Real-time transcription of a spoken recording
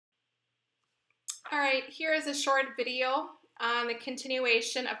All right, here is a short video on the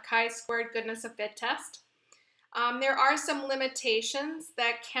continuation of chi-squared goodness of fit test. There are some limitations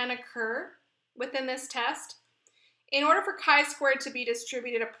that can occur within this test. In order for chi-squared to be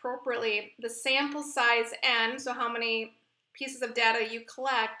distributed appropriately, the sample size n, so how many pieces of data you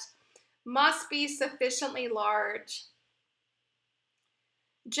collect, must be sufficiently large.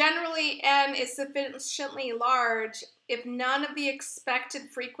 Generally, n is sufficiently large if none of the expected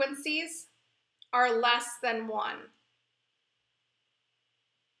frequencies are less than 1.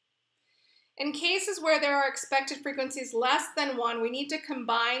 In cases where there are expected frequencies less than 1, we need to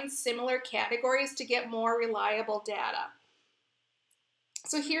combine similar categories to get more reliable data.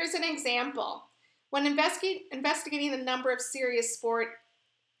 So here's an example. When investigating the number of serious sports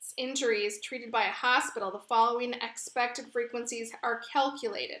injuries treated by a hospital, the following expected frequencies are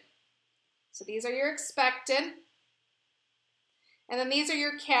calculated. So these are your expected. And then these are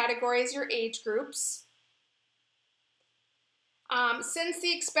your categories, your age groups. Since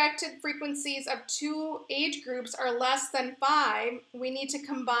the expected frequencies of two age groups are less than 5, we need to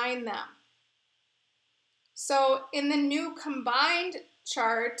combine them. So in the new combined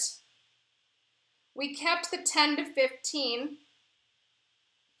chart, we kept the 10 to 15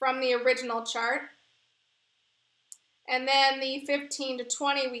 from the original chart. And then the 15 to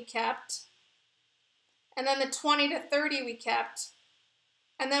 20 we kept. And then the 20 to 30 we kept.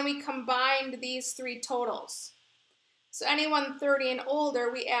 And then we combined these three totals. So anyone 30 and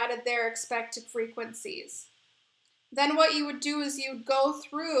older, we added their expected frequencies. Then what you would do is you'd go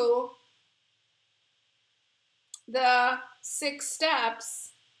through the 6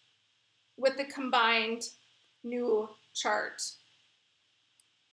 steps with the combined new chart.